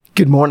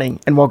Good morning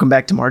and welcome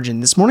back to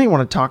Margin. This morning I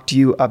want to talk to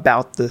you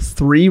about the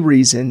 3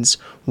 reasons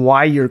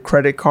why your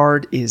credit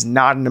card is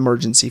not an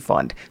emergency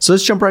fund. So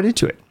let's jump right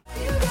into it.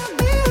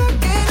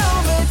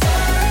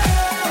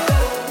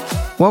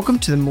 Welcome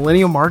to the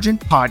Millennial Margin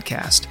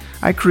Podcast.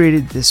 I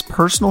created this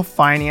personal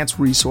finance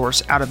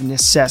resource out of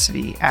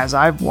necessity as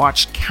I've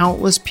watched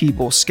countless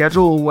people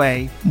schedule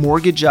away,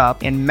 mortgage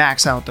up, and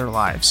max out their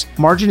lives.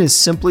 Margin is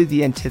simply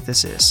the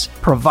antithesis,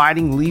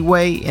 providing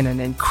leeway in an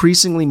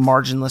increasingly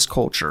marginless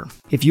culture.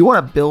 If you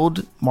want to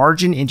build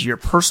margin into your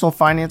personal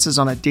finances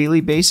on a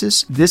daily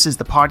basis, this is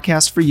the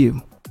podcast for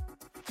you.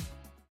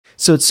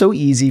 So it's so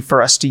easy for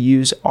us to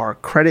use our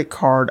credit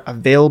card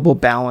available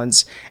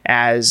balance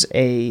as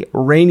a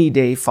rainy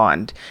day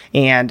fund.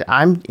 And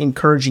I'm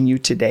encouraging you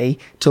today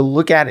to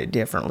look at it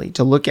differently,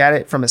 to look at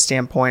it from a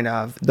standpoint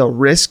of the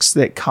risks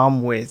that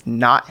come with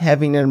not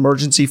having an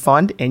emergency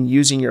fund and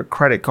using your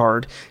credit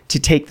card to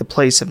take the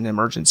place of an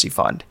emergency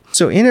fund.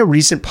 So in a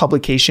recent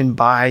publication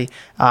by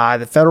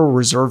the Federal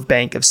Reserve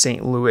Bank of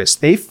St. Louis,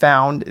 they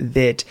found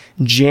that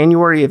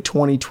January of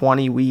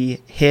 2020,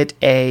 we hit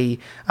a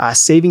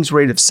savings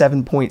rate of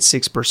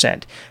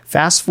 7.6%.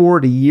 Fast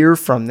forward a year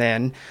from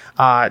then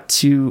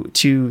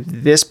to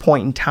this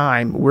point in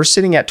time, we're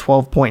sitting at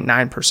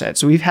 12.9%.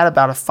 So we've had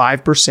about a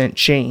 5%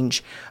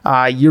 change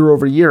year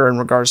over year in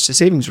regards to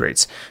savings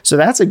rates. So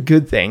that's a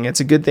good thing. It's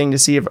a good thing to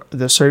see if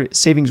the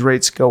savings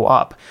rates go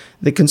up.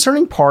 The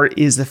concerning part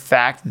is the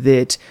fact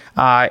that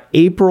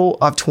April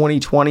of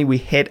 2020, we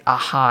hit a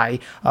high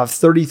of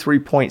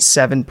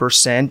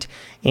 33.7%.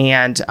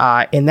 And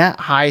that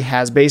high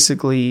has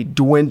basically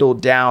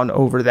dwindled down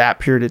over that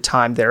period of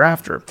time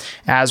thereafter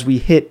as we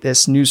hit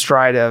this new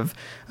stride of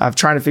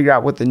trying to figure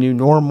out what the new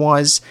norm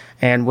was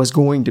and was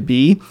going to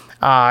be.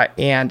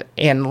 And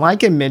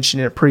like I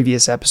mentioned in a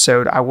previous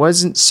episode, I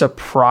wasn't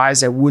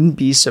surprised. I wouldn't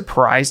be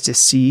surprised to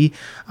see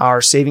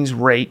our savings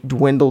rate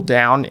dwindle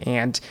down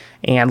and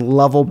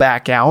level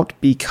back out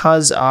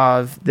because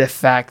of the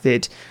fact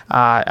that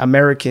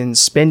American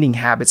spending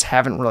habits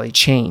haven't really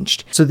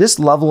changed. So this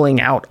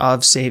leveling out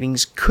of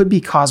savings could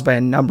be caused by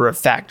a number of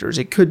factors.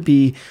 It could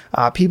be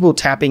people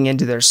tapping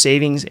into their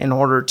savings in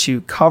order to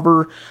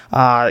cover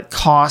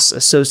costs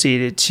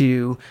associated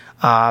to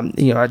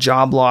a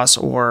job loss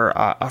or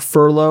a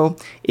furlough.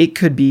 It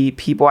could be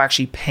people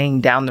actually paying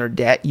down their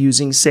debt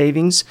using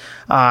savings.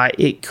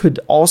 It could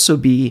also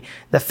be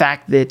the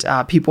fact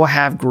that people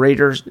have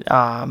greater,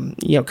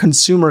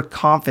 consumer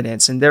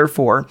confidence, and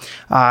therefore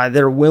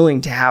they're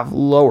willing to have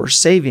lower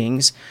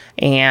savings,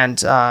 and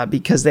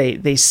because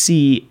they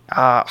see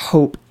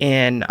hope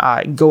in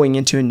going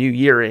into a new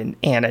year and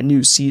a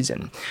new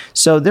season.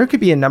 So there could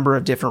be a number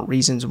of different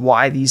reasons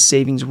why these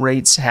savings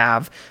rates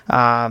have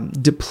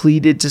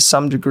depleted to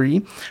some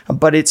degree,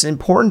 but it's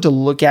important to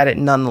look at it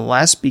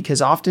nonetheless,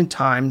 because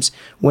oftentimes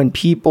when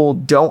people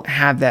don't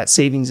have that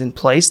savings in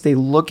place, they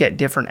look at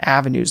different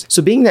avenues.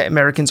 So being that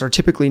Americans are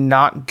typically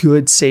not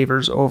good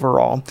savers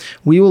overall,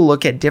 we will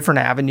look at different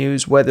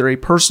avenues, whether a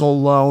personal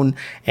loan,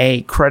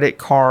 a credit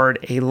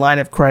card, a line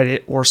of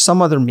credit, or some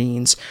other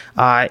means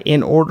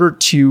in order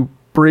to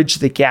bridge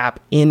the gap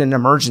in an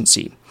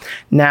emergency.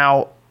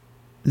 Now,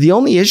 the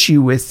only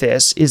issue with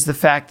this is the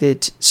fact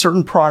that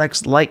certain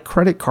products like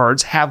credit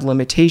cards have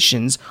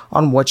limitations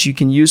on what you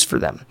can use for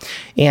them.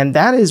 And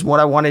that is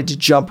what I wanted to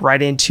jump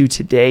right into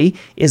today,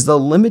 is the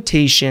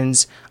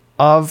limitations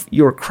of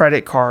your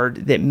credit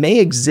card that may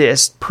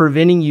exist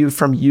preventing you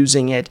from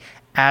using it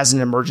as an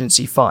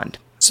emergency fund.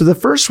 So the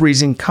first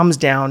reason comes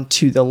down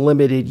to the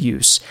limited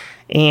use.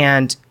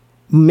 And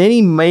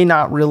many may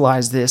not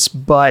realize this,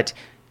 but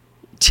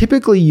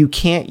typically you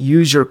can't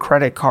use your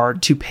credit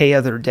card to pay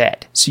other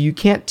debt. So you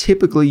can't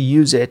typically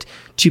use it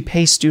to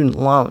pay student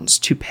loans,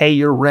 to pay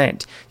your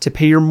rent, to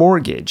pay your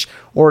mortgage,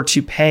 or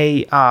to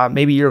pay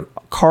maybe your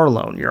car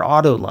loan, your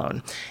auto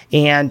loan.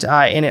 And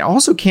it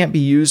also can't be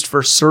used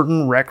for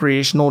certain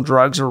recreational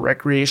drugs or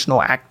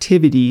recreational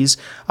activities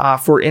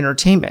for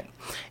entertainment.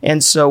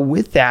 And so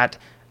with that,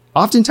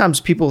 oftentimes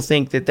people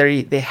think that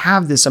they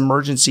have this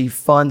emergency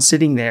fund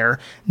sitting there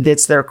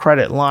that's their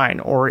credit line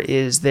or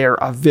is their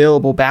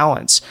available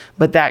balance.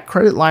 But that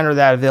credit line or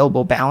that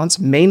available balance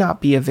may not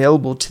be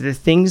available to the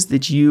things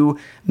that you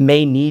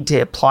may need to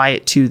apply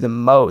it to the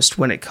most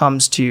when it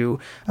comes to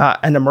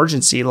an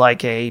emergency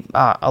like a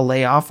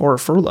layoff or a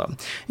furlough.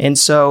 And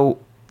so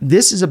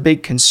this is a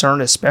big concern,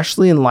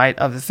 especially in light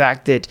of the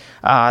fact that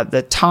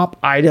the top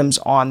items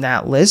on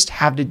that list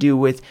have to do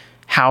with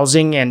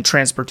housing and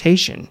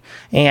transportation.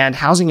 And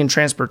housing and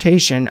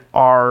transportation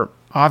are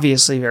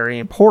obviously very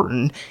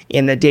important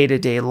in the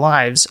day-to-day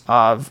lives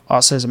of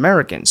us as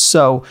Americans.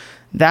 So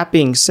that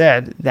being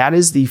said, that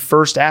is the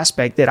first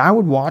aspect that I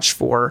would watch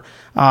for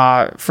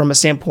from a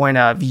standpoint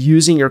of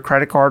using your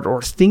credit card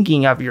or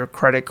thinking of your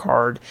credit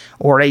card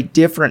or a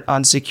different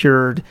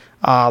unsecured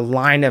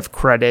line of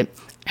credit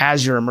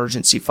as your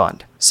emergency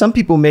fund. Some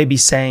people may be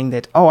saying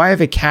that, I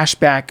have a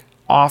cashback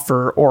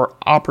offer or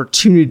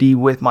opportunity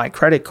with my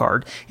credit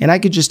card, and I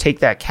could just take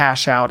that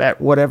cash out at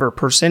whatever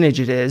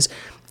percentage it is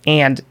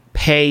and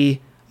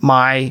pay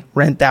my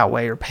rent that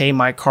way or pay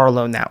my car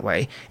loan that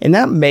way. And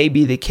that may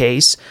be the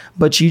case,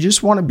 but you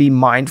just want to be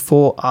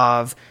mindful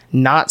of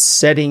not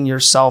setting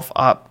yourself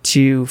up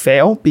to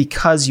fail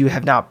because you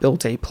have not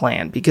built a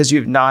plan, because you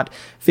have not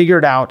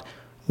figured out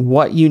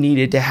what you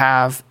needed to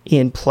have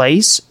in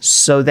place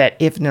so that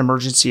if an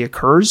emergency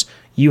occurs,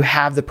 you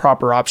have the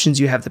proper options,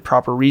 you have the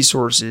proper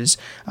resources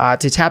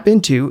to tap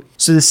into.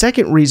 So the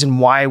second reason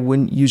why I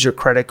wouldn't use your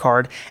credit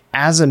card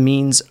as a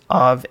means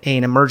of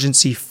an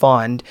emergency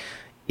fund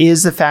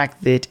is the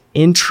fact that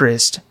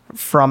interest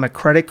from a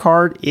credit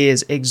card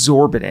is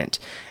exorbitant.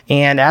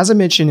 And as I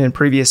mentioned in a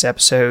previous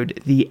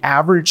episode, the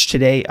average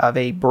today of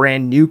a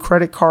brand new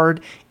credit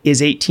card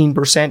is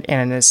 18%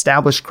 and an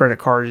established credit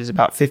card is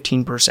about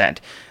 15%.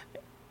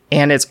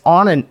 And it's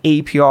on an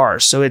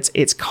APR, so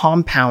it's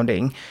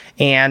compounding,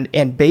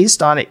 and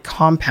based on it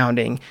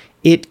compounding,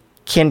 it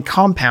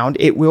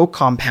will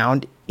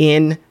compound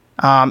in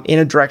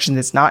a direction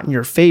that's not in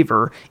your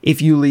favor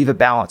if you leave a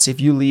balance,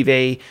 if you leave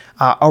a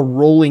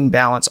rolling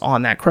balance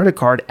on that credit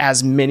card,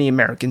 as many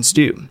Americans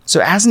do. So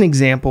as an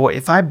example,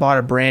 if I bought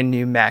a brand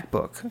new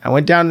MacBook, I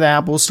went down to the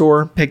Apple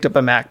store, picked up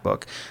a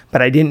MacBook,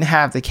 but I didn't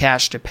have the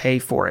cash to pay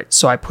for it.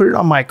 So I put it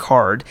on my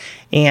card,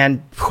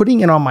 and putting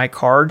it on my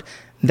card,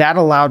 that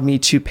allowed me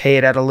to pay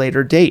it at a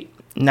later date.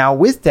 Now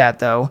with that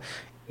though,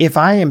 if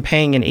I am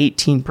paying an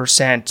 18%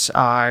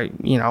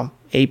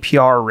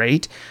 APR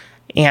rate,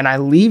 and I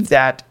leave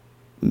that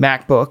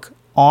MacBook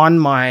on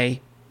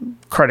my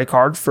credit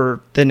card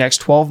for the next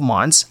 12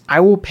 months, I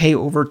will pay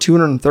over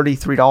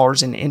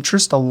 $233 in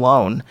interest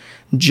alone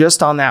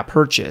just on that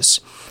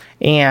purchase.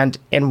 And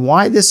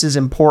why this is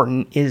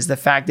important is the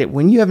fact that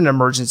when you have an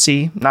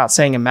emergency, not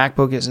saying a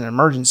MacBook is an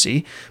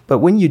emergency, but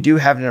when you do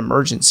have an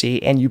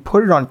emergency and you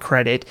put it on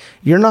credit,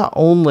 you're not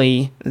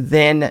only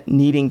then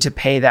needing to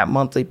pay that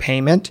monthly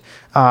payment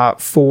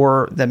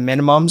for the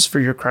minimums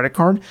for your credit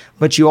card,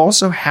 but you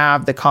also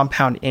have the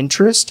compound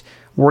interest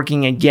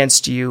working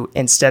against you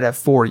instead of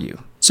for you.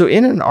 So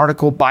in an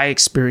article by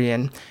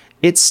Experian,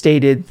 it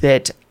stated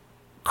that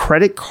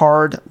credit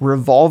card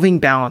revolving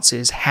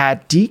balances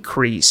had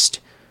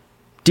decreased.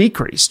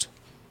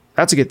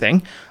 That's a good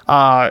thing.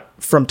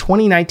 From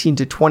 2019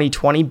 to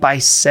 2020 by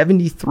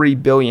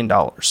 $73 billion.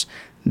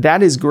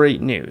 That is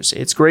great news.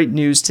 It's great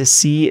news to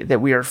see that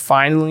we are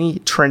finally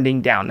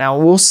trending down. Now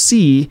we'll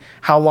see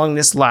how long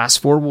this lasts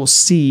for. We'll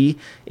see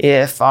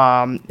if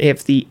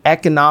the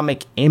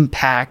economic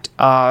impact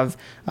of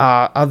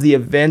the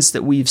events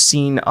that we've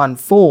seen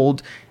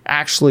unfold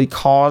actually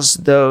cause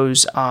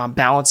those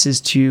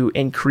balances to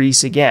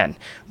increase again.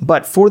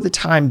 But for the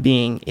time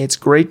being, it's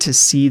great to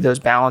see those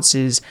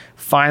balances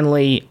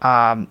finally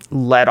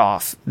let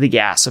off the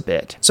gas a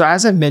bit. So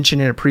as I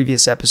mentioned in a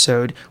previous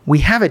episode, we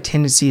have a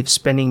tendency of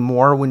spending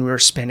more when we're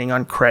spending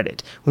on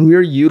credit. When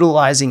we're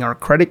utilizing our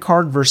credit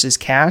card versus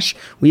cash,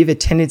 we have a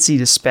tendency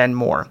to spend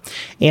more.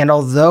 And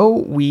although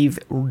we've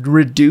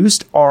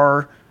reduced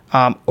our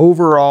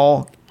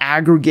overall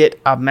aggregate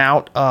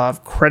amount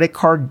of credit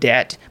card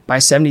debt by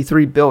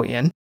 $73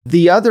 billion.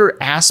 The other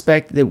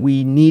aspect that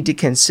we need to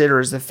consider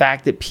is the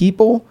fact that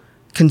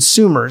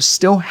consumers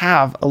still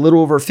have a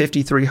little over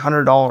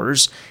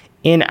 $5,300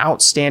 in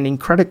outstanding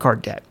credit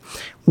card debt.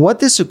 What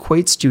this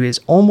equates to is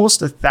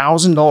almost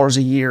 $1,000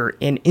 a year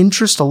in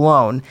interest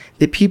alone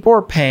that people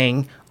are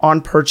paying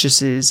on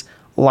purchases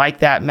like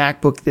that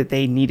MacBook that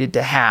they needed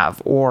to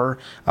have, or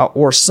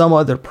some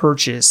other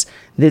purchase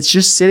that's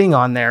just sitting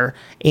on there.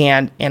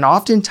 And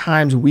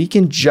oftentimes we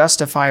can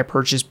justify a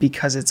purchase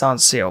because it's on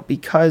sale,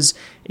 because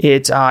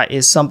it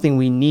is something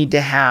we need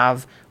to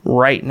have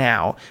right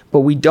now,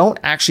 but we don't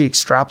actually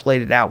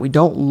extrapolate it out. We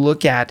don't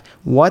look at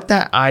what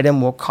that item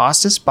will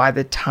cost us by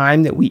the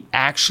time that we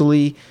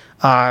actually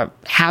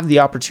have the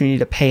opportunity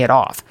to pay it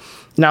off.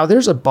 Now,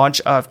 there's a bunch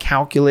of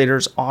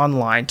calculators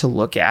online to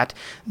look at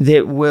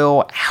that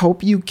will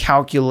help you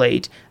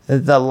calculate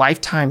the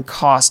lifetime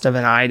cost of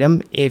an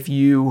item if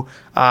you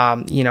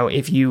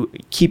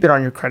keep it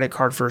on your credit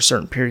card for a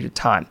certain period of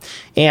time.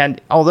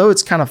 And although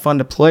it's kind of fun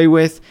to play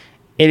with,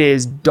 it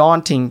is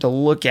daunting to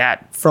look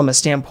at from a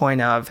standpoint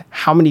of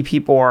how many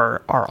people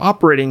are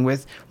operating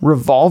with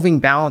revolving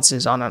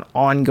balances on an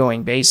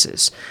ongoing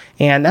basis.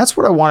 And that's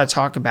what I want to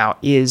talk about,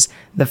 is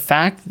the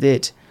fact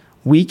that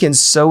we can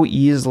so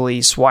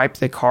easily swipe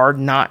the card,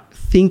 not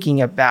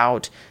thinking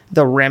about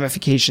the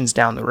ramifications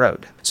down the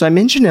road. So I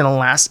mentioned in the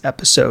last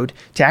episode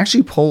to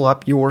actually pull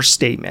up your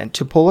statement,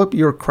 to pull up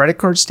your credit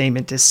card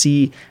statement to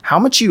see how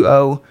much you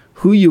owe,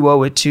 who you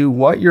owe it to,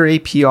 what your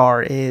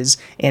APR is,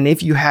 and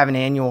if you have an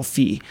annual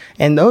fee.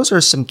 And those are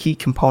some key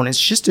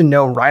components just to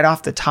know right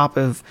off the top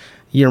of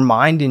your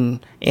mind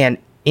and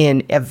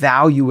in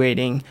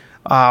evaluating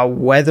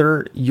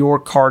whether your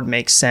card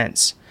makes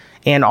sense.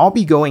 And I'll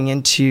be going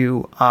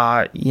into,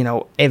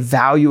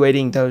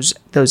 evaluating those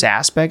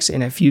aspects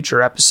in a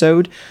future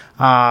episode.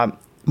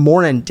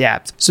 more in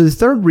depth. So the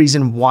third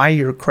reason why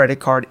your credit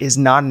card is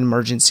not an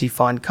emergency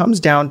fund comes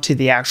down to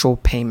the actual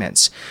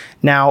payments.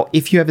 Now,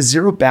 if you have a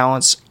zero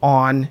balance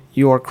on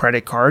your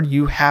credit card,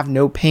 you have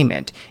no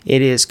payment.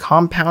 It is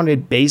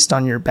compounded based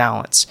on your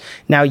balance.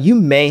 Now, you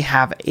may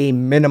have a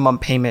minimum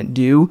payment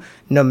due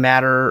no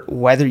matter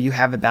whether you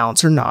have a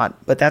balance or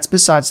not, but that's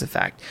besides the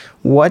fact.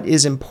 What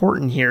is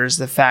important here is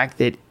the fact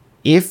that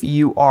if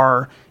you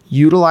are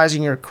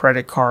utilizing your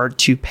credit card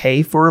to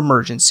pay for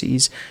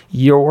emergencies,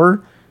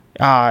 your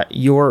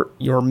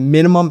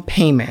minimum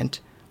payment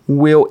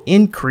will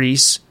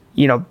increase,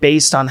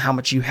 based on how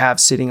much you have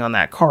sitting on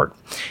that card.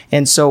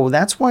 And so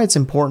that's why it's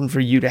important for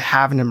you to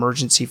have an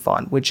emergency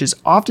fund, which is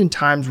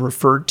oftentimes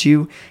referred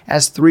to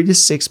as 3 to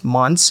 6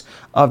 months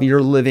of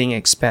your living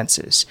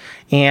expenses.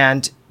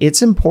 And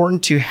it's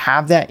important to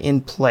have that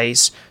in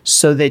place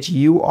so that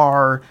you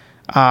are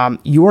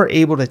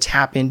able to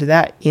tap into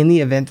that in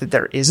the event that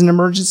there is an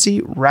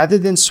emergency, rather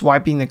than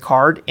swiping the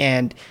card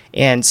and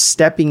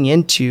stepping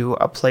into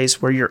a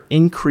place where you're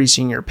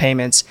increasing your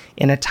payments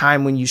in a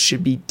time when you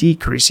should be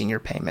decreasing your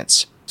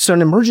payments. So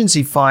an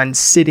emergency fund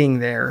sitting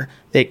there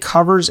that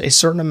covers a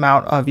certain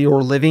amount of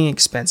your living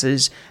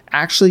expenses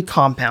actually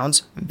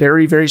compounds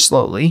very, very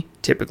slowly,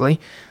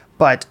 typically,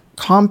 but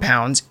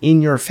compounds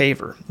in your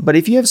favor. But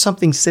if you have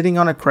something sitting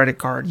on a credit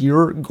card,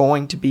 you're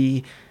going to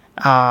be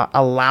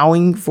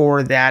allowing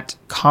for that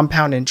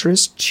compound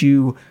interest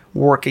to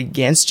work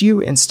against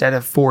you instead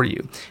of for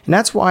you. And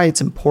that's why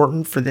it's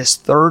important for this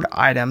third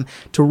item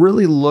to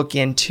really look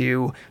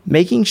into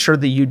making sure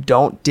that you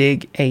don't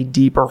dig a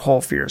deeper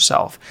hole for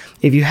yourself.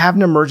 If you have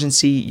an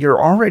emergency,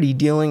 you're already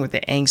dealing with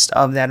the angst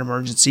of that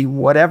emergency,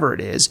 whatever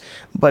it is,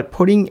 but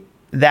putting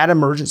that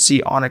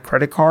emergency on a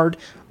credit card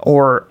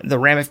or the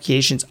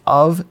ramifications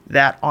of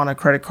that on a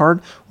credit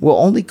card will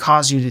only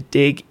cause you to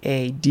dig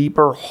a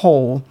deeper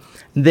hole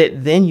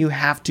that then you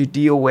have to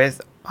deal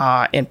with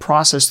and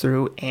process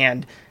through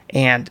and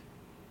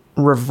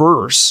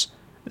reverse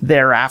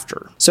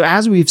thereafter. So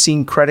as we've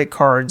seen credit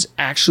cards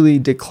actually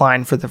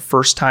decline for the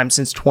first time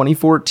since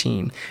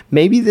 2014,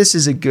 maybe this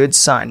is a good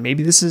sign.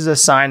 Maybe this is a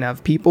sign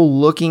of people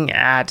looking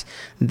at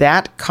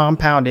that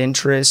compound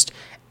interest,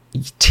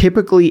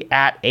 typically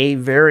at a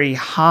very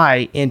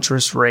high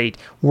interest rate,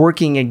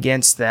 working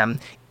against them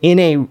in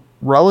a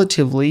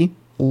relatively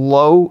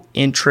low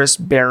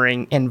interest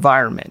bearing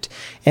environment.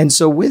 And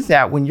so with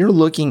that, when you're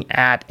looking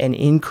at an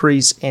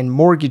increase in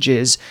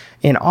mortgages,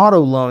 in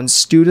auto loans,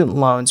 student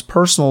loans,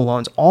 personal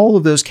loans, all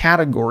of those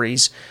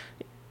categories,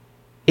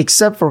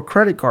 except for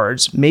credit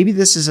cards, maybe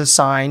this is a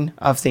sign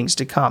of things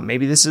to come.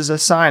 Maybe this is a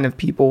sign of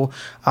people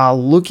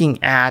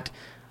looking at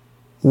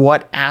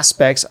what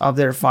aspects of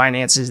their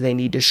finances they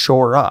need to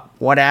shore up,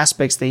 what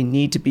aspects they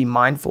need to be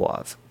mindful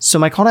of. So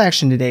my call to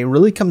action today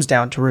really comes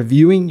down to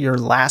reviewing your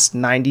last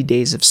 90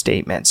 days of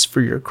statements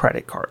for your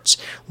credit cards,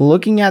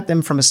 looking at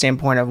them from a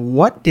standpoint of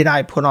what did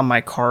I put on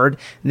my card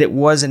that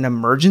was an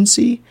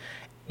emergency,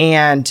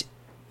 and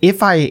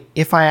if I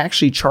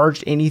actually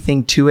charged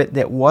anything to it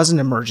that was an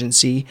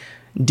emergency,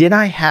 did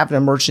I have an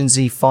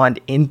emergency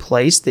fund in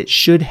place that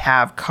should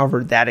have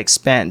covered that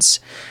expense?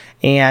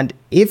 And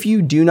if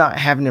you do not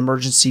have an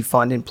emergency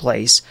fund in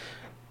place,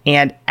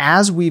 and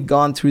as we've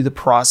gone through the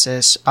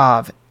process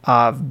of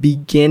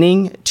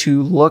beginning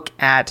to look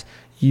at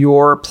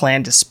your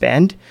plan to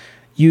spend,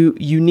 you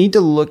need to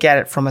look at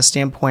it from a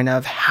standpoint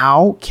of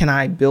how can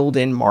I build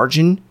in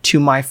margin to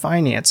my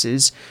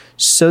finances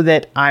so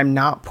that I'm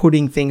not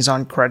putting things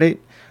on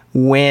credit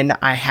when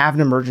I have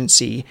an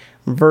emergency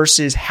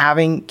versus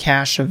having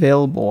cash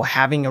available,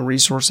 having a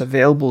resource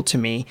available to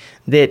me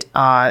that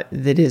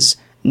is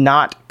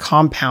not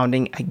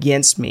compounding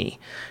against me.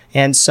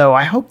 And so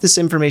I hope this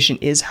information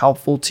is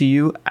helpful to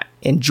you.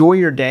 Enjoy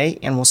your day,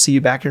 and we'll see you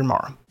back here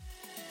tomorrow.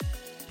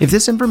 If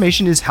this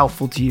information is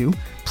helpful to you,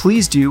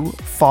 please do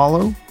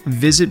follow,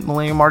 visit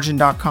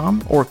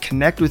millennialmargin.com, or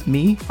connect with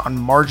me on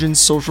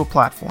Margin's social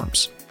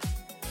platforms.